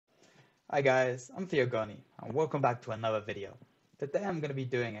Hi guys, I'm Theogoni and welcome back to another video. Today I'm going to be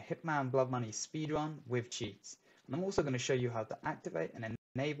doing a Hitman Blood Money speedrun with cheats, and I'm also going to show you how to activate and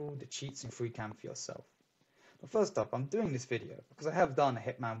enable the cheats in FreeCam for yourself. But first up, I'm doing this video because I have done a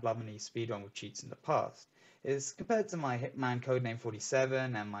Hitman Blood Money speedrun with cheats in the past. It's compared to my Hitman Codename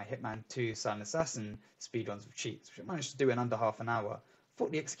 47 and my Hitman 2 Silent Assassin speedruns with cheats, which I managed to do in under half an hour. I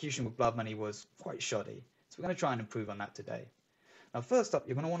thought the execution with Blood Money was quite shoddy, so we're going to try and improve on that today. Now first up,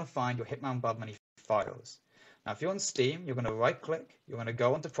 you're going to want to find your Hitman Blood Money files. Now if you're on Steam, you're going to right click, you're going to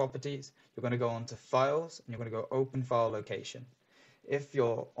go onto properties, you're going to go onto files, and you're going to go open file location. If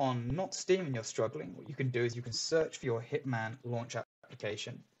you're on not Steam and you're struggling, what you can do is you can search for your Hitman launch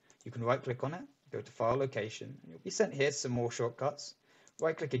application. You can right click on it, go to file location, and you'll be sent here some more shortcuts.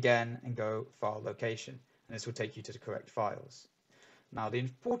 Right click again and go file location, and this will take you to the correct files. Now the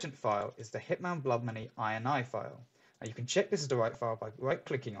important file is the Hitman Blood Money INI file. Now you can check this is the right file by right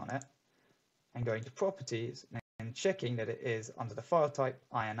clicking on it and going to properties and checking that it is under the file type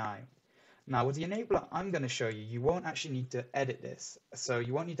INI. Now with the enabler I'm going to show you, you won't actually need to edit this. So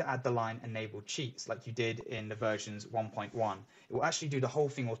you won't need to add the line enable cheats like you did in the versions 1.1. It will actually do the whole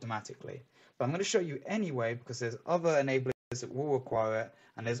thing automatically. But I'm going to show you anyway because there's other enablers that will require it,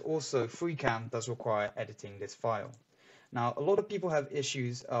 and there's also FreeCam does require editing this file. Now, a lot of people have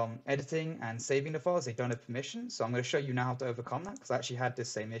issues editing and saving the files. They don't have permission. So I'm going to show you now how to overcome that because I actually had this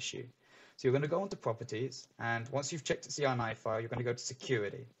same issue. So you're going to go into properties, and once you've checked it's the INI file, you're going to go to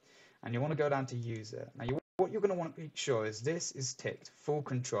security, and you want to go down to user. Now, what you're going to want to make sure is this is ticked, full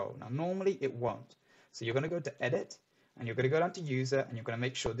control. Now, normally it won't. So you're going to go to edit, and you're going to go down to user, and you're going to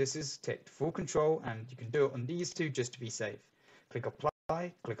make sure this is ticked, full control, and you can do it on these two just to be safe. Click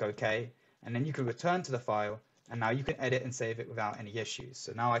apply, click OK, and then you can return to the file. And now you can edit and save it without any issues.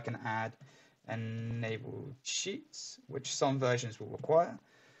 So now I can add enable cheats, which some versions will require,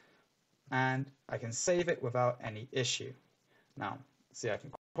 and I can save it without any issue. Now, see, I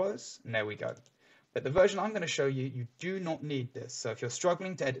can close, and there we go. But the version I'm going to show you, you do not need this. So if you're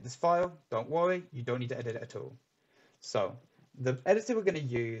struggling to edit this file, don't worry, you don't need to edit it at all. So the editor we're going to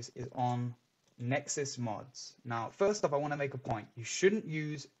use is on Nexus mods. Now, first off, I want to make a point. You shouldn't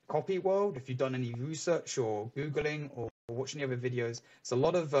use Copy World if you've done any research or Googling or watching the other videos. It's a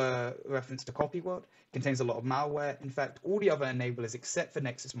lot of reference to Copy World. It contains a lot of malware. In fact, all the other enablers except for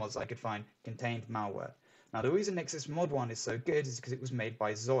Nexus mods I could find contained malware. Now, the reason Nexus mod 1 is so good is because it was made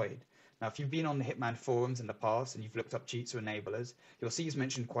by Zoid. Now, if you've been on the Hitman forums in the past and you've looked up cheats or enablers, you'll see he's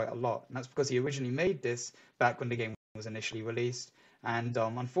mentioned quite a lot. And that's because he originally made this back when the game was initially released. And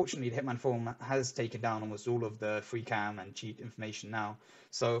unfortunately, the Hitman forum has taken down almost all of the free cam and cheat information now.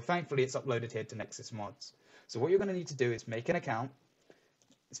 So thankfully, it's uploaded here to Nexus Mods. So what you're going to need to do is make an account.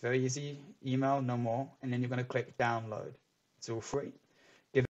 It's very easy. Email, no more. And then you're going to click download. It's all free.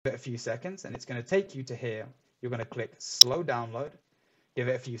 Give it a few seconds, and it's going to take you to here. You're going to click slow download. Give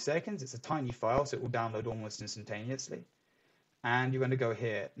it a few seconds. It's a tiny file, so it will download almost instantaneously. And you're going to go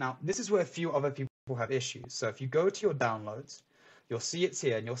here. Now, this is where a few other people have issues. So if you go to your downloads, you'll see it's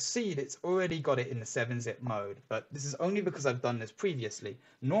here, and you'll see that it's already got it in the 7-zip mode, but this is only because I've done this previously.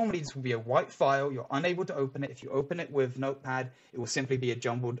 Normally this will be a white file, you're unable to open it. If you open it with Notepad, it will simply be a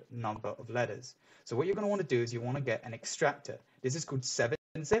jumbled number of letters. So what you're going to want to do is you want to get an extractor. This is called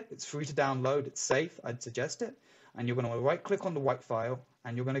 7-zip, it's free to download, it's safe, I'd suggest it. And you're going to right click on the white file,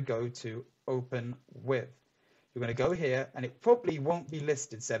 and you're going to go to open with. You're going to go here, and it probably won't be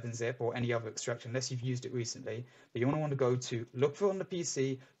listed 7-zip or any other extraction unless you've used it recently. But you want to go to look for it on the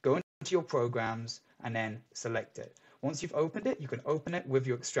PC, go into your programs, and then select it. Once you've opened it, you can open it with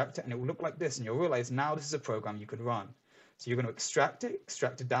your extractor, and it will look like this. And you'll realize now this is a program you can run. So you're going to extract it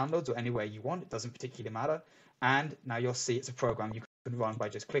to downloads or anywhere you want. It doesn't particularly matter. And now you'll see it's a program you can run by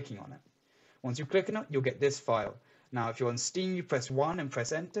just clicking on it. Once you click on it, you'll get this file. Now, if you're on Steam, you press 1 and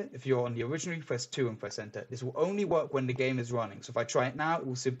press enter. If you're on the original, you press 2 and press enter. This will only work when the game is running. So if I try it now, it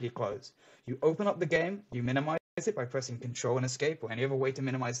will simply close. You open up the game, you minimize it by pressing Control and Escape or any other way to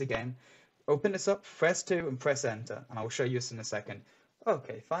minimize the game. Open this up, press 2 and press enter. And I will show you this in a second.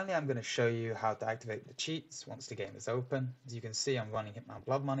 Okay, finally, I'm going to show you how to activate the cheats once the game is open. As you can see, I'm running Hitman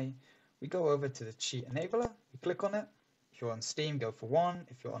Blood Money. We go over to the cheat enabler. We click on it. If you're on Steam, go for 1.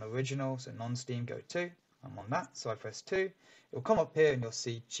 If you're on original, so non-Steam, go 2. I'm on that, so I press 2. It will come up here and you'll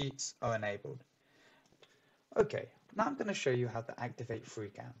see cheats are enabled. Okay, now I'm going to show you how to activate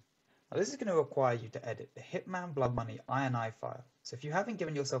FreeCam. Now this is going to require you to edit the Hitman Blood Money INI file. So if you haven't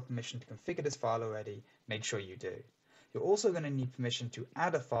given yourself permission to configure this file already, make sure you do. You're also going to need permission to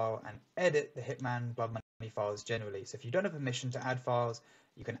add a file and edit the Hitman Blood Money files generally. So if you don't have permission to add files,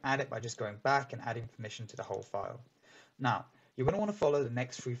 you can add it by just going back and adding permission to the whole file. Now, You're going to want to follow the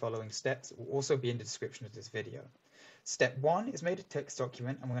next 3 following steps. It will also be in the description of this video. Step 1 is made a text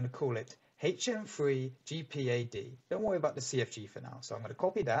document, and we're going to call it HM3 GPAD. Don't worry about the CFG for now. So I'm going to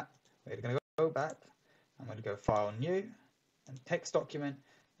copy that. We're going to go back. I'm going to go File, New, and Text Document,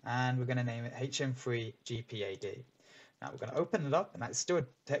 and we're going to name it HM3 GPAD. Now we're going to open it up, and that's still a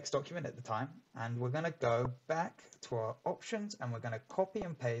text document at the time, and we're going to go back to our options, and we're going to copy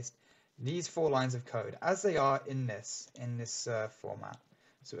and paste these 4 lines of code as they are in this format.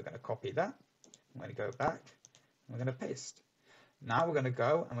 So we're going to copy that. I'm going to go back, and we're going to paste. Now we're going to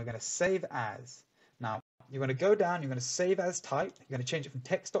go and we're going to save as. Now you're going to go down, you're going to save as type, you're going to change it from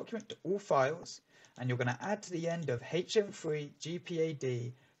text document to all files, and you're going to add to the end of HM3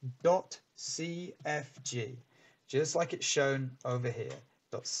 GPAD.cfg, just like it's shown over here,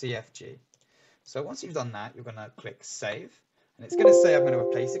 .cfg. So once you've done that, you're going to click save, and it's going to say I'm going to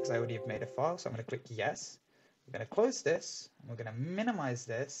replace it because I already have made a file, so I'm going to click yes. We're going to close this, and we're going to minimize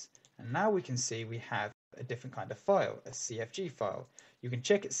this, and now we can see we have a different kind of file, a CFG file. You can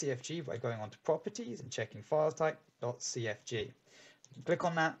check it CFG by going on to properties and checking file type .cfg. Click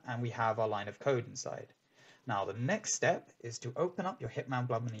on that and we have our line of code inside. Now the next step is to open up your Hitman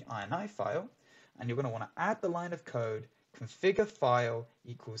Blood Money INI file, and you're going to want to add the line of code configure file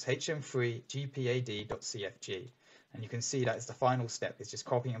equals hm3 gpad.cfg, and you can see that is the final step. It's just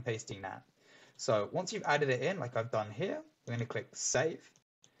copying and pasting that. So once you've added it in like I've done here, we're going to click save,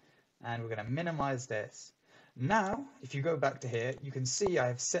 and we're going to minimize this. Now if you go back to here, you can see I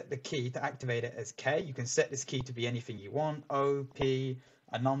have set the key to activate it as K. You can set this key to be anything you want, O, P,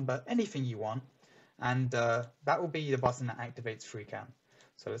 a number, anything you want, and that will be the button that activates FreeCam.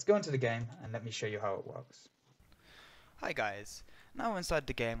 So let's go into the game and let me show you how it works. Hi guys, now inside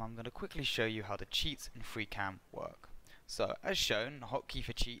the game I'm going to quickly show you how the cheats in FreeCam work. So as shown, the hotkey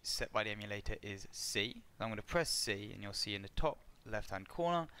for cheats set by the emulator is C. So I'm going to press C, and you'll see in the top left hand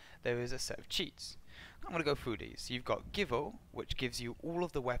corner there is a set of cheats. I'm going to go through these. So you've got GiveAll, which gives you all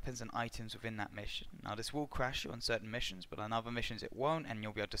of the weapons and items within that mission. Now this will crash you on certain missions, but on other missions it won't, and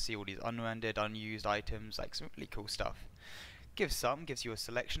you'll be able to see all these unrendered, unused items, like some really cool stuff. Give Some gives you a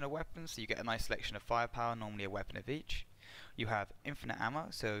selection of weapons, so you get a nice selection of firepower, normally a weapon of each. You have infinite ammo,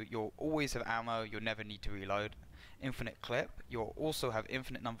 so you'll always have ammo, you'll never need to reload. Infinite clip, you'll also have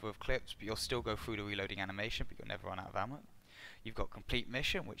infinite number of clips, but you'll still go through the reloading animation, but you'll never run out of ammo. You've got complete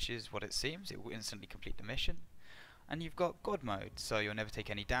mission, which is what it seems, it will instantly complete the mission. And you've got God mode, so you'll never take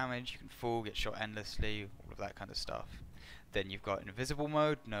any damage, you can fall, get shot endlessly, all of that kind of stuff. Then you've got invisible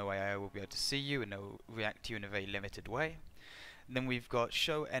mode, no AI will be able to see you and they'll react to you in a very limited way. And then we've got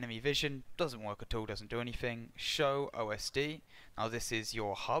show enemy vision, doesn't work at all, doesn't do anything. Show OSD, now this is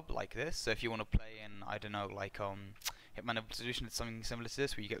your hub like this, so if you want to play in, I don't know, like Hitman Absolution, it's something similar to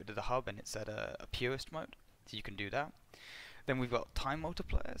this where you get rid of the hub and it's at a purist mode, so you can do that. Then we've got time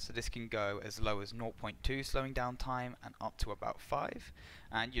multiplier, so this can go as low as 0.2 slowing down time and up to about 5,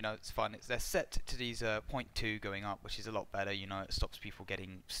 and you know it's fun, they're set to these 0.2 going up, which is a lot better, you know, it stops people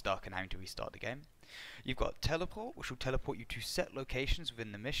getting stuck and having to restart the game. You've got teleport, which will teleport you to set locations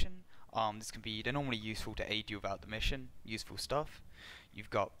within the mission. They're normally useful to aid you about the mission, useful stuff. You've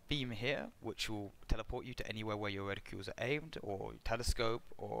got beam here, which will teleport you to anywhere where your reticules are aimed, or telescope,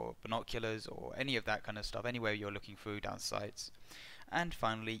 or binoculars, or any of that kind of stuff, anywhere you're looking through down sights. And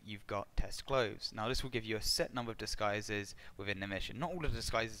finally, you've got test clothes. Now this will give you a set number of disguises within the mission. Not all of the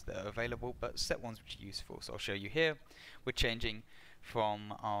disguises that are available, but set ones which are useful. So I'll show you here. We're changing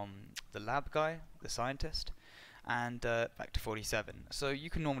from the lab guy, the scientist, and back to 47. So you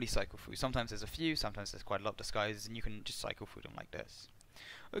can normally cycle through. Sometimes there's a few, sometimes there's quite a lot of disguises, and you can just cycle through them like this.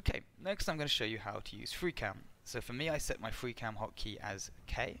 Okay, next I'm going to show you how to use FreeCam. So for me, I set my FreeCam hotkey as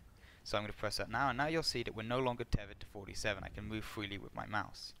K. So I'm going to press that now, and now you'll see that we're no longer tethered to 47. I can move freely with my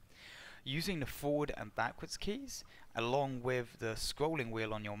mouse. Using the forward and backwards keys, along with the scrolling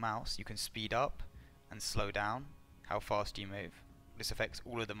wheel on your mouse, you can speed up and slow down how fast you move. This affects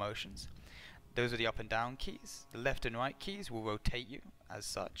all of the motions. Those are the up and down keys. The left and right keys will rotate you as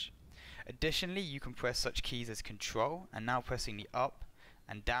such. Additionally, you can press such keys as Control, and now pressing the up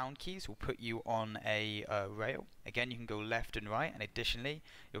and down keys will put you on a rail. Again, you can go left and right, and additionally,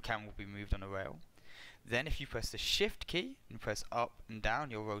 your camera will be moved on a rail. Then if you press the Shift key and press up and down,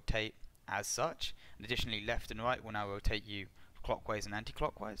 you'll rotate as such. And additionally, left and right will now rotate you clockwise and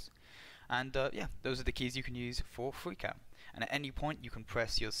anti-clockwise. And yeah, those are the keys you can use for FreeCam. And at any point, you can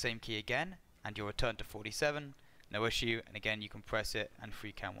press your same key again, and you'll return to 47, no issue, and again you can press it and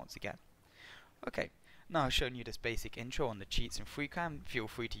FreeCam once again. Okay, now I've shown you this basic intro on the cheats in FreeCam. Feel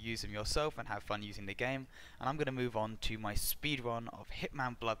free to use them yourself and have fun using the game, and I'm going to move on to my speedrun of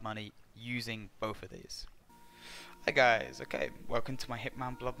Hitman Blood Money using both of these. Hi guys, okay, welcome to my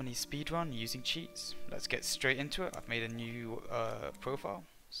Hitman Blood Money speedrun using cheats. Let's get straight into it. I've made a new profile,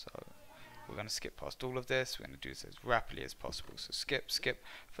 so we're going to skip past all of this. We're going to do this as rapidly as possible, so skip.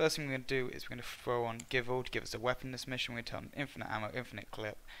 First thing we're going to do is we're going to throw on GiveAll to give us a weapon in this mission. We're going to turn on infinite ammo, infinite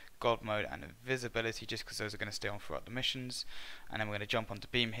clip, God mode and invisibility, just because those are going to stay on throughout the missions. And then we're going to jump onto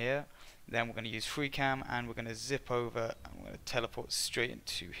beam here. Then we're going to use free cam and we're going to zip over and we're going to teleport straight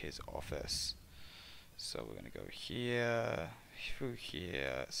into his office. So we're going to go here, through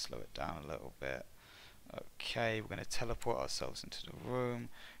here, slow it down a little bit. Okay, we're going to teleport ourselves into the room,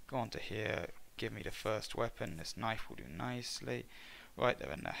 go onto here, give me the first weapon. This knife will do nicely. Right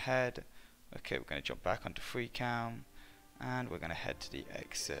there in the head. Okay, we're going to jump back onto free cam and we're going to head to the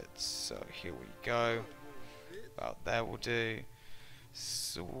exits. So here we go. About there will do.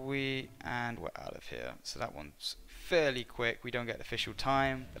 Sweet, and we're out of here. So that one's fairly quick. We don't get official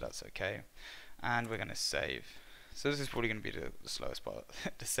time, but that's okay. And we're going to save. So this is probably going to be the slowest part,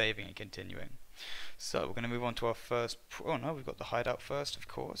 the saving and continuing. So we're going to move on to our first, oh no, we've got the hideout first, of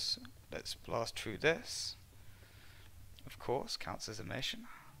course. Let's blast through this. Of course, counts as a mission.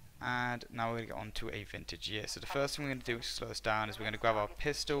 And now we're going to get on to a vintage year. So the first thing we're going to do to slow us down is we're going to grab our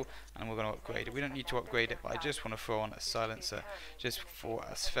pistol and we're going to upgrade it. We don't need to upgrade it, but I just want to throw on a silencer just for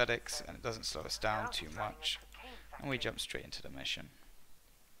aesthetics and it doesn't slow us down too much. And we jump straight into the mission.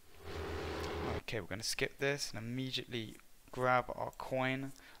 Okay, we're going to skip this and immediately grab our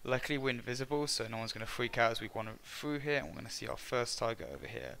coin. Luckily we're invisible, so no one's going to freak out as we wander through here, and we're going to see our first target over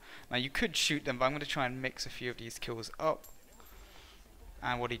here. Now you could shoot them, but I'm going to try and mix a few of these kills up.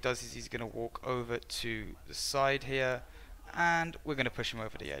 And what he does is he's going to walk over to the side here, and we're going to push him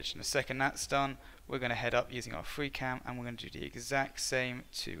over the edge. And the second that's done, we're going to head up using our free cam, and we're going to do the exact same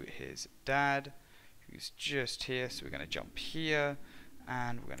to his dad, who's just here. So we're going to jump here,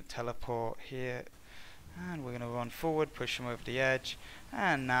 and we're going to teleport here, and we're going to run forward, push him over the edge,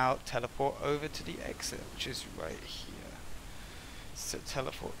 and now teleport over to the exit, which is right here. So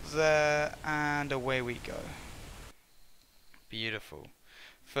teleport there, and away we go. Beautiful.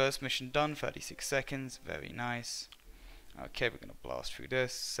 First mission done, 36 seconds, very nice. Okay, we're going to blast through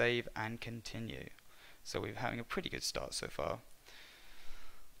this, save and continue. So we're having a pretty good start so far.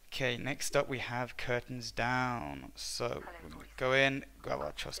 Okay, next up we have curtains down. So we're going to go in, grab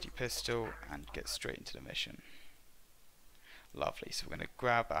our trusty pistol and get straight into the mission. Lovely, so we're going to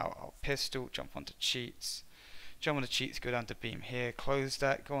grab out our pistol, jump onto cheats, go down to beam here, close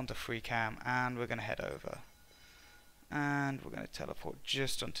that, go onto free cam, and we're going to head over. And we're going to teleport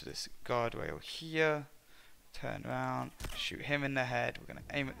just onto this guardrail here, turn around, shoot him in the head, we're going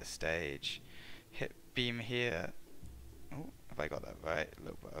to aim at the stage, hit beam here. Oh, have I got that right? A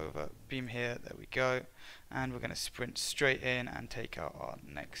little bit over. Beam here, there we go. And we're going to sprint straight in and take out our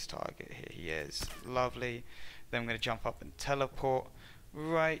next target. Here he is. Lovely. Then we're going to jump up and teleport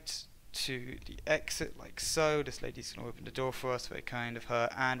right to the exit like so. This lady's going to open the door for us, very kind of her,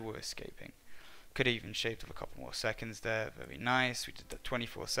 and we're escaping. Could have even shaved off a couple more seconds there. Very nice. We did that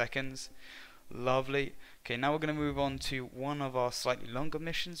 24 seconds. Lovely. Okay, now we're going to move on to one of our slightly longer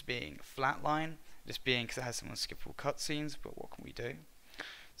missions, being Flatline. This being because it has some unskippable cutscenes, but what can we do?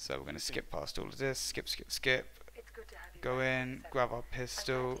 So we're going to skip past all of this, skip, go in, grab our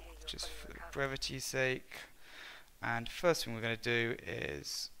pistol, just for brevity's sake. And first thing we're going to do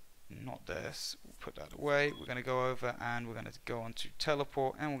is, not this, we'll put that away. We're going to go over and we're going to go on to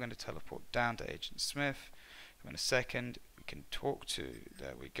teleport, and we're going to teleport down to Agent Smith, who in a second we can talk to.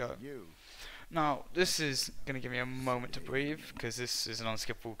 There we go. Now, this is going to give me a moment to breathe, because this is an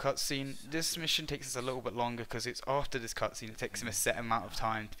unskippable cutscene. This mission takes us a little bit longer, because it's after this cutscene, it takes him a set amount of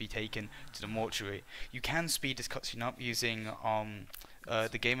time to be taken to the mortuary. You can speed this cutscene up using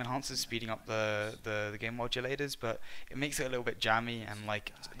the game enhancers, speeding up the game modulators, but it makes it a little bit jammy, and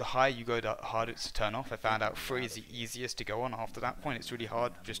like the higher you go, the harder it's to turn off. I found out 3 is the easiest to go on. After that point, it's really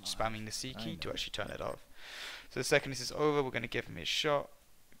hard just spamming the C key to actually turn it off. So the second this is over, we're going to give him his shot.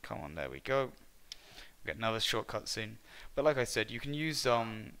 Come on, there we go. We get another short cutscene. But like I said, you can use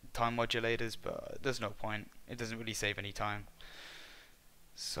time modulators, but there's no point. It doesn't really save any time.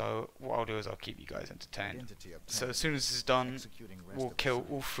 So what I'll do is I'll keep you guys entertained. So as soon as this is done, we'll kill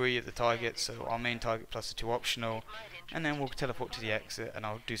all 3 of the targets. So our main target plus the 2 optional, and then we'll teleport to the exit, and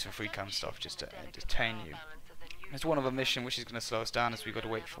I'll do some free cam stuff just to entertain you. There's one other mission which is going to slow us down, as we've got to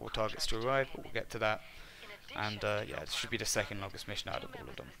wait for targets to arrive, but we'll get to that. And yeah, it should be the second longest mission out of all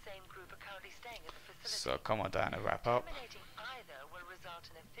of them. So come on down to wrap up.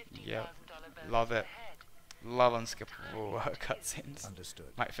 Yep, love it. Love unskippable cutscenes. Understood.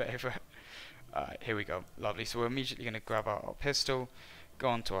 My favourite. Here we go. Lovely. So we're immediately going to grab out our pistol, go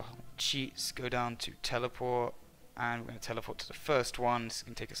on to our cheats, go down to teleport, and we're going to teleport to the first one. This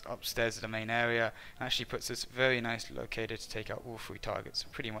can take us upstairs to the main area, and actually puts us very nicely located to take out all 3 targets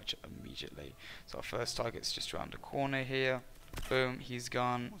pretty much immediately. So our first target's just around the corner here. Boom, he's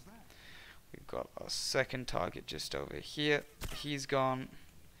gone. We've got our second target just over here. He's gone.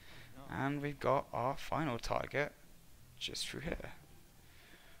 And we've got our final target just through here,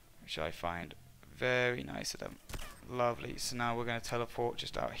 which I find very nice of them. Lovely. So now we're going to teleport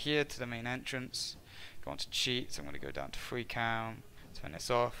just out here to the main entrance. Go on to cheats. I'm going to go down to free cam, turn this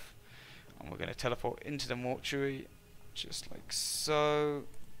off, and we're going to teleport into the mortuary just like so.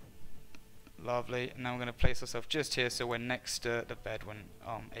 Lovely. And now we're going to place ourselves just here so we're next to the bed when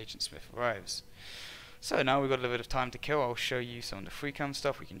Agent Smith arrives. So now we've got a little bit of time to kill. I'll show you some of the free cam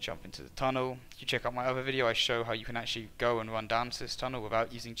stuff. We can jump into the tunnel. If you check out my other video, I show how you can actually go and run down to this tunnel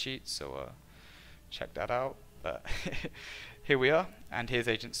without using cheats, so check that out. But here we are, and here's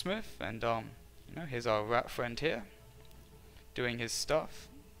Agent Smith, and you know, here's our rat friend here doing his stuff.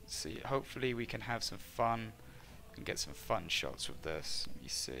 Let's see, hopefully we can have some fun and get some fun shots with this. Let me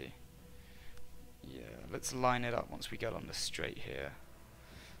see. Yeah, let's line it up once we get on the straight here.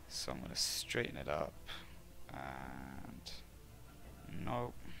 So I'm going to straighten it up, and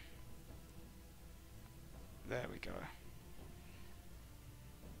no, there we go.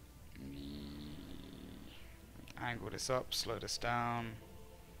 Angle this up, slow this down.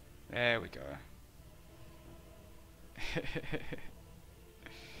 There we go.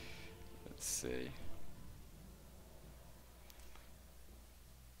 Let's see.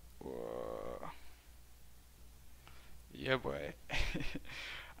 Whoa. Yeah, boy.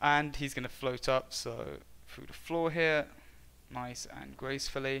 And he's going to float up, so through the floor here, nice and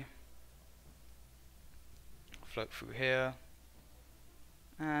gracefully. Float through here,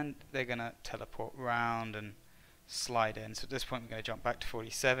 and they're going to teleport round and slide in. So at this point we're going to jump back to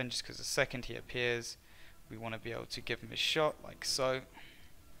 47, just because the second he appears we want to be able to give him a shot like so.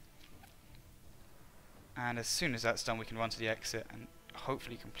 And as soon as that's done we can run to the exit and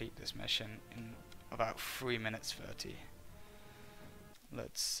hopefully complete this mission in about 3 minutes 30.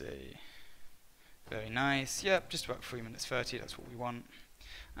 Let's see. Very nice. Yep, just about 3 minutes 30, that's what we want.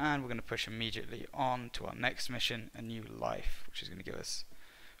 And we're going to push immediately on to our next mission, A New Life, which is going to give us...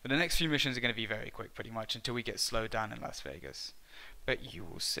 But the next few missions are going to be very quick pretty much until we get slowed down in Las Vegas. But you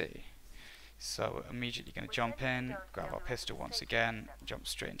will see. So we're immediately going to jump in, grab our pistol once again, jump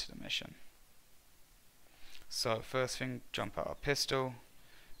straight into the mission. So first thing, jump out our pistol,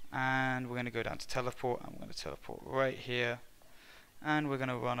 and we're going to go down to teleport, and we're going to teleport right here. And we're going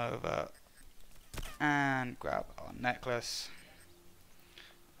to run over and grab our necklace,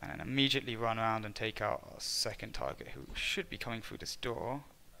 and then immediately run around and take out our second target, who should be coming through this door.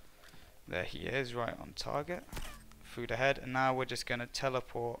 There he is, right on target, through the head. And now we're just going to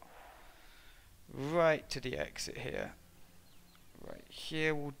teleport right to the exit here. Right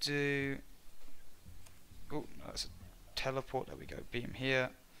here we'll do... Oh, no, that's a teleport, there we go, beam here.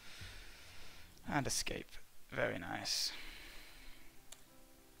 And escape, very nice.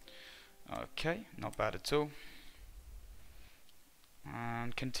 Okay, not bad at all.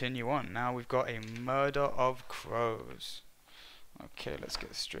 And continue on. Now we've got a murder of crows. Okay, let's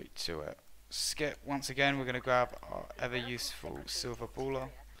get straight to it. Skip. Once again, we're going to grab our ever useful silver baller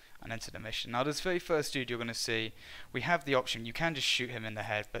and enter the mission. Now this very first dude you're going to see, we have the option, you can just shoot him in the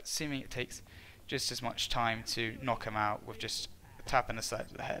head, but seeming it takes just as much time to knock him out with just a tap in the side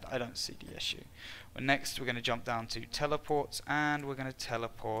of the head. I don't see the issue. Well, next we're going to jump down to teleports, and we're going to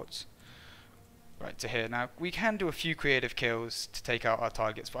teleport right to here. Now we can do a few creative kills to take out our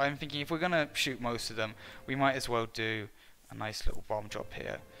targets, but I'm thinking if we're going to shoot most of them, we might as well do a nice little bomb drop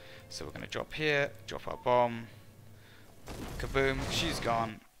here. So we're going to drop here, drop our bomb, kaboom, she's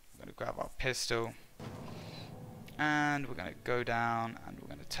gone. We're going to grab our pistol, and we're going to go down, and we're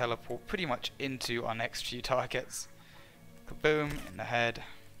going to teleport pretty much into our next few targets. Kaboom, in the head,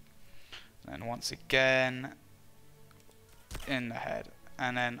 and then once again in the head.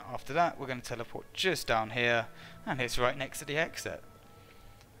 And then after that we're going to teleport just down here, and it's right next to the exit.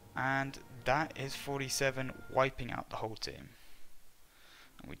 And that is 47 wiping out the whole team.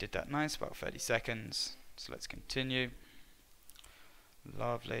 And we did that nice, about 30 seconds. So let's continue.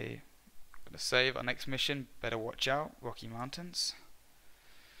 Lovely. Gonna save our next mission, better watch out, Rocky Mountains.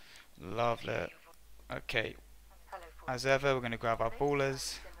 Lovely. Okay, as ever we're going to grab our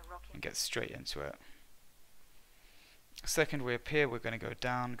ballers and get straight into it. Second we appear, we're going to go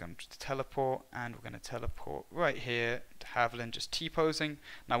down, going to teleport, and we're going to teleport right here to Haviland, just T-posing.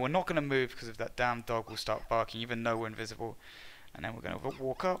 Now we're not going to move because if that damn dog will start barking even though we're invisible. And then we're going to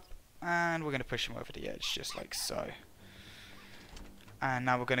walk up, and we're going to push him over the edge, just like so. And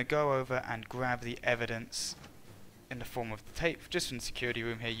now we're going to go over and grab the evidence in the form of the tape just from the security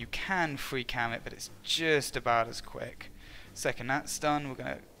room here. You can free cam it, but it's just about as quick. Second that's done, we're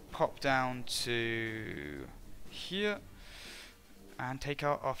going to pop down to here and take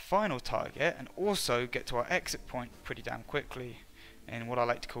out our final target, and also get to our exit point pretty damn quickly in what I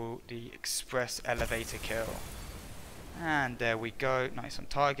like to call the express elevator kill. And there we go, nice on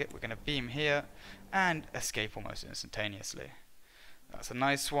target. We're going to beam here and escape almost instantaneously. That's a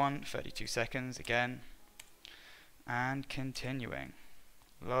nice one, 32 seconds again. And continuing.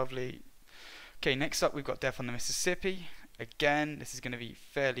 Lovely. Okay, next up we've got Death on the Mississippi. Again, this is going to be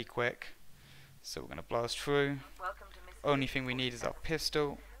fairly quick, so we're going to blast through. Only thing we need is our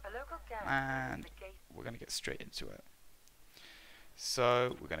pistol, and we're going to get straight into it.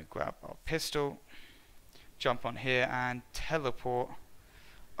 So we're going to grab our pistol, jump on here and teleport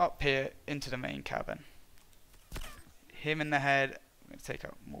up here into the main cabin. Him in the head. We're going to take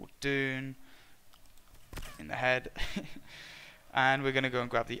out Muldoon in the head. And we're going to go and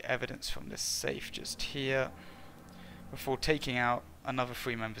grab the evidence from this safe just here before taking out another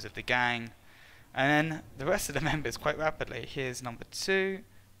 3 members of the gang, and then the rest of the members quite rapidly. Here's number 2.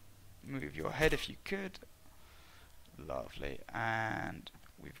 Move your head if you could. Lovely. And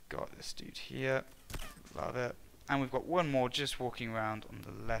we've got this dude here. Love it. And we've got one more just walking around on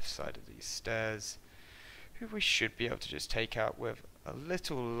the left side of these stairs, who we should be able to just take out with a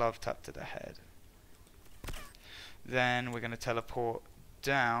little love tap to the head. Then we're going to teleport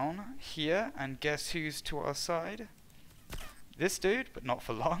down here, and guess who's to our side? This dude, but not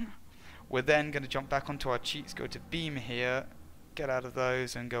for long. We're then going to jump back onto our cheats, go to beam here, get out of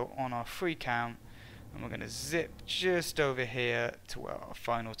those and go on our free cam, and we're going to zip just over here to where our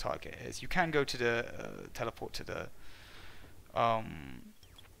final target is. You can go to the teleport to the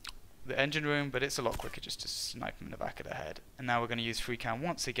engine room, but it's a lot quicker just to snipe him in the back of the head. And now we're going to use free cam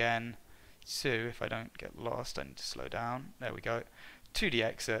once again. So if I don't get lost, I need to slow down. There we go. To the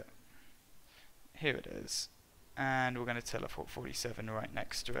exit. Here it is. And we're going to teleport 47 right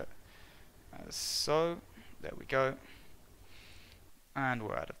next to it. As so. There we go. And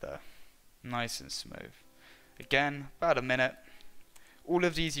we're out of there. Nice and smooth. Again, about a minute. All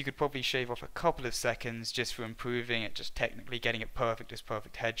of these you could probably shave off a couple of seconds just for improving it, just technically getting it perfect. There's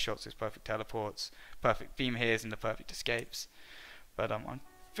perfect headshots, there's perfect teleports, perfect beam heres, and the perfect escapes. But I'm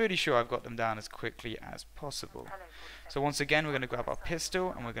pretty sure I've got them down as quickly as possible. So once again, we're going to grab our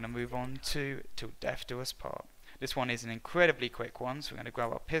pistol and we're going to move on to Till Death Do Us Part. This one is an incredibly quick one, so we're going to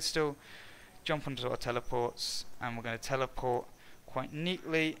grab our pistol, jump onto our teleports, and we're going to teleport quite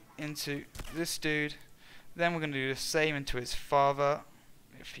neatly into this dude. Then we're going to do the same into his father,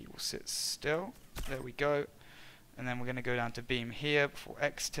 if he will sit still. There we go. And then we're going to go down to beam here before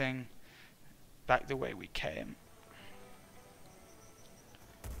exiting back the way we came.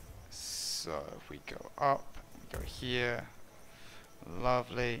 So if we go up, we go here,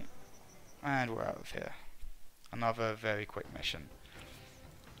 lovely, and we're out of here. Another very quick mission.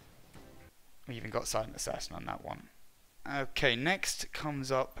 We even got Silent Assassin on that one. Okay, next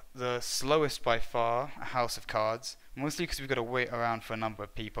comes up the slowest by far, a House of Cards, mostly because we've got to wait around for a number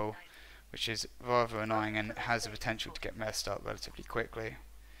of people, which is rather annoying and has the potential to get messed up relatively quickly.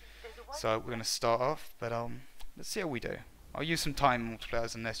 So we're going to start off, but let's see how we do. I'll use some time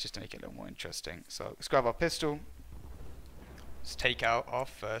multipliers on this just to make it a little more interesting. So let's grab our pistol. Let's take out our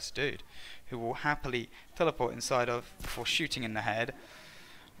first dude, who will happily teleport inside of before shooting in the head,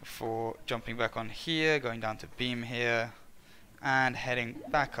 before jumping back on here, going down to beam here, and heading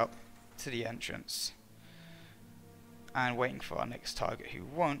back up to the entrance. And waiting for our next target, who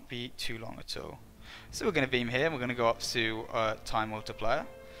won't be too long at all. So we're going to beam here, and we're going to go up to time multiplier.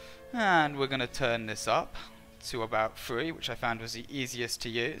 And we're going to turn this up to about 3, which I found was the easiest to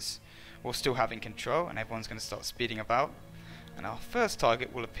use, while still having control, and everyone's going to start speeding about. And our first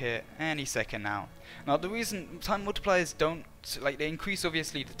target will appear any second now. Now the reason time multipliers don't, like, they increase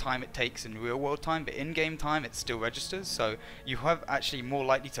obviously the time it takes in real world time, but in game time it still registers, so you have actually more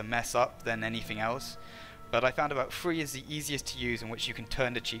likely to mess up than anything else. But I found about 3 is the easiest to use, in which you can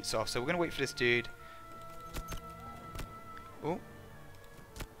turn the cheats off. So we're going to wait for this dude. Oh.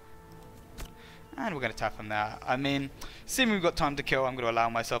 And we're going to tap him there. I mean, seeing we've got time to kill, I'm going to allow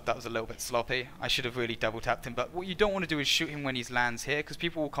myself. That was a little bit sloppy. I should have really double tapped him. But what you don't want to do is shoot him when he lands here, because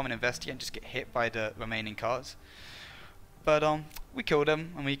people will come and investigate and just get hit by the remaining cars. But we killed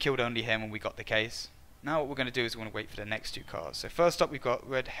him, and we killed only him, and we got the case. Now what we're going to do is we're going to wait for the next 2 cars. So first up we've got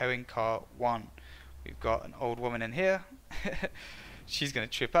Red Herring Car 1. We've got an old woman in here. She's going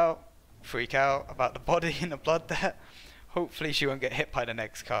to trip out, freak out about the body and the blood there. Hopefully she won't get hit by the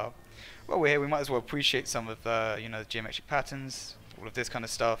next car. While we're here, we might as well appreciate some of the, you know, the geometric patterns, all of this kind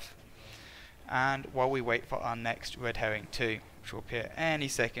of stuff. And while we wait for our next red herring 2, which will appear any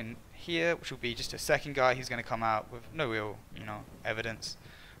second here, which will be just a second guy who's going to come out with no real, evidence,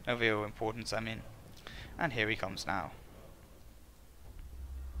 no real importance, I mean. And here he comes now.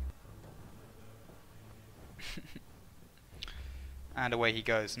 And away he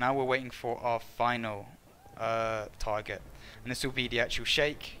goes. Now we're waiting for our final target, and this will be the actual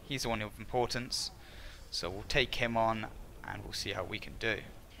Sheikh. He's the one of importance, so we'll take him on and we'll see how we can do.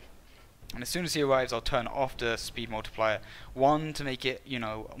 And as soon as he arrives, I'll turn off the speed multiplier. One, to make it,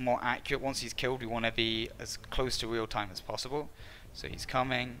 more accurate. Once he's killed, we want to be as close to real time as possible. So he's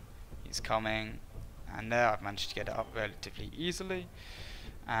coming, and there I've managed to get it up relatively easily.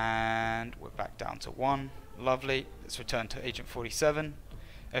 And we're back down to 1. Lovely. Let's return to Agent 47.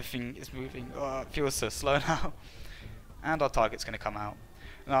 Everything is moving. Oh, it feels so slow now. And our target's going to come out.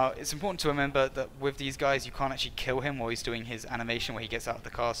 Now, it's important to remember that with these guys, you can't actually kill him while he's doing his animation where he gets out of the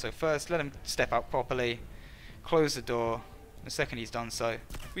car. So first, let him step out properly, close the door. The second he's done so,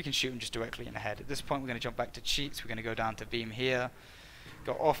 we can shoot him just directly in the head. At this point, we're going to jump back to cheats. We're going to go down to beam here,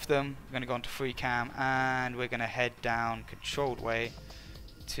 go off them. We're going to go onto free cam, and we're going to head down controlled way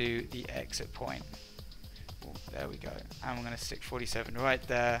to the exit point. Oh, there we go. And we're going to stick 47 right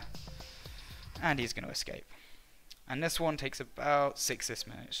there, and he's going to escape. And this one takes about 6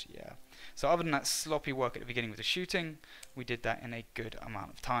 minutes, yeah. So other than that sloppy work at the beginning with the shooting, we did that in a good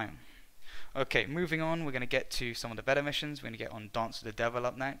amount of time. Okay, moving on, we're going to get to some of the better missions. We're going to get on Dance with the Devil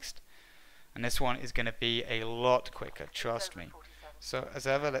up next. And this one is going to be a lot quicker, trust me. So as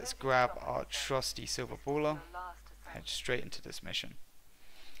ever, let's grab our trusty silver baller, head straight into this mission.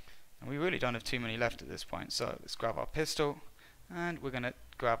 And we really don't have too many left at this point, so let's grab our pistol. And we're going to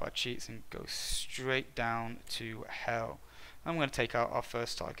grab our cheats and go straight down to hell. I'm going to take out our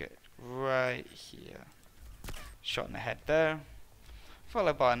first target right here. Shot in the head there.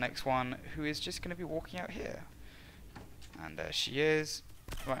 Followed by our next one, who is just going to be walking out here. And there she is.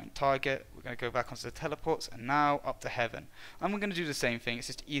 Right on target. We're going to go back onto the teleports and now up to heaven. And we're going to do the same thing. It's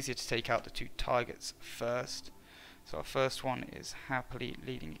just easier to take out the 2 targets first. So our first one is happily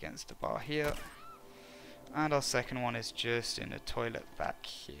leaning against the bar here. And our second one is just in the toilet back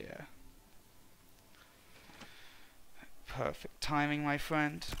here. Perfect timing, my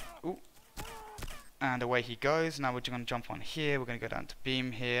friend. Ooh. And away he goes. Now we're going to jump on here. We're going to go down to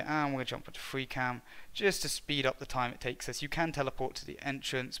beam here. And we're going to jump onto free cam just to speed up the time it takes us. You can teleport to the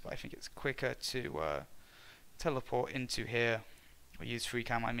entrance, but I think it's quicker to teleport into here. Or use free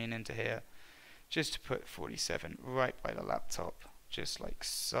cam, I mean, into here. Just to put 47 right by the laptop. Just like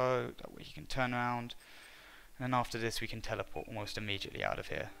so. That way he can turn around. And then after this we can teleport almost immediately out of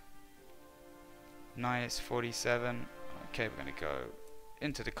here. Nice, 47. Okay, we're going to go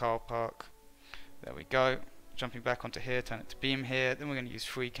into the car park. There we go. Jumping back onto here, turn it to beam here. Then we're going to use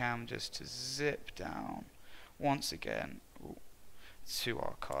free cam just to zip down once again to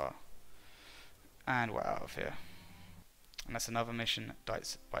our car. And we're out of here. And that's another mission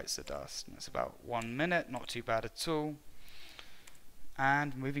that bites the dust. And that's about 1 minute, not too bad at all.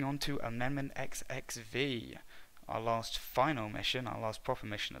 And moving on to Amendment XXV, our last final mission, our last proper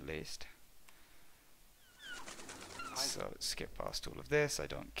mission at least. So let's skip past all of this, I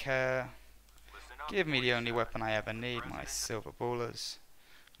don't care. Give me the only weapon I ever need, my silver ballers.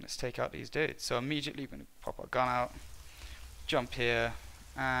 Let's take out these dudes. So immediately we're going to pop our gun out, jump here,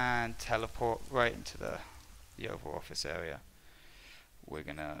 and teleport right into the Oval Office area. We're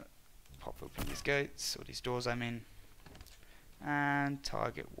going to pop open these gates, or these doors I mean. And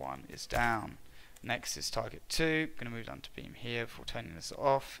target 1 is down. Next is target 2. Going to move down to beam here before turning this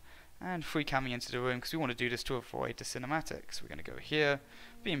off. And free camming into the room because we want to do this to avoid the cinematics. We're going to go here,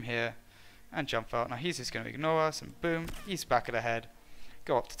 beam here, and jump out. Now he's just going to ignore us, and boom, he's back at the head.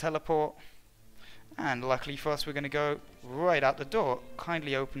 Go up to teleport. And luckily for us, we're going to go right out the door,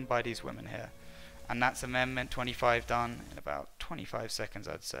 kindly opened by these women here. And that's Amendment 25 done in about 25 seconds,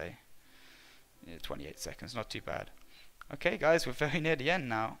 I'd say. Yeah, 28 seconds, not too bad. Okay guys, we're very near the end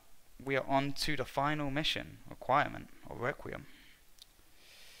now. We are on to the final mission, requirement, or Requiem.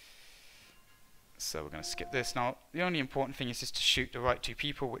 So we're going to skip this. Now, the only important thing is just to shoot the right 2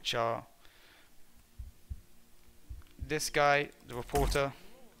 people, which are this guy, the reporter,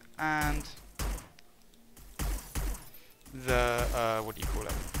 and the, what do you call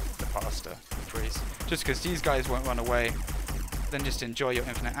it? The pastor, the priest. Just because these guys won't run away, then just enjoy your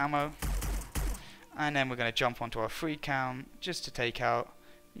infinite ammo. And then we're going to jump onto our free cam just to take out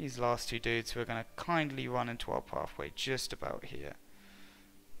these last 2 dudes who are going to kindly run into our pathway just about here.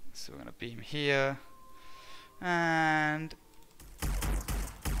 So we're going to beam here. And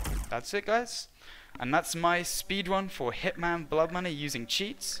that's it, guys. And that's my speedrun for Hitman Blood Money using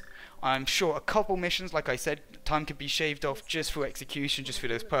cheats. I'm sure a couple missions, like I said, time could be shaved off just for execution, just for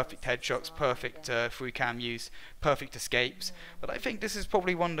those perfect headshots, perfect free cam use, perfect escapes. But I think this is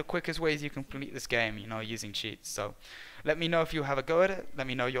probably one of the quickest ways you can complete this game, you know, using cheats. So let me know if you have a go at it. Let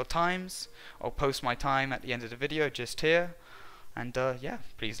me know your times. I'll post my time at the end of the video just here. And yeah,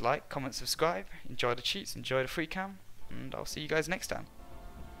 please like, comment, subscribe. Enjoy the cheats, enjoy the free cam, and I'll see you guys next time.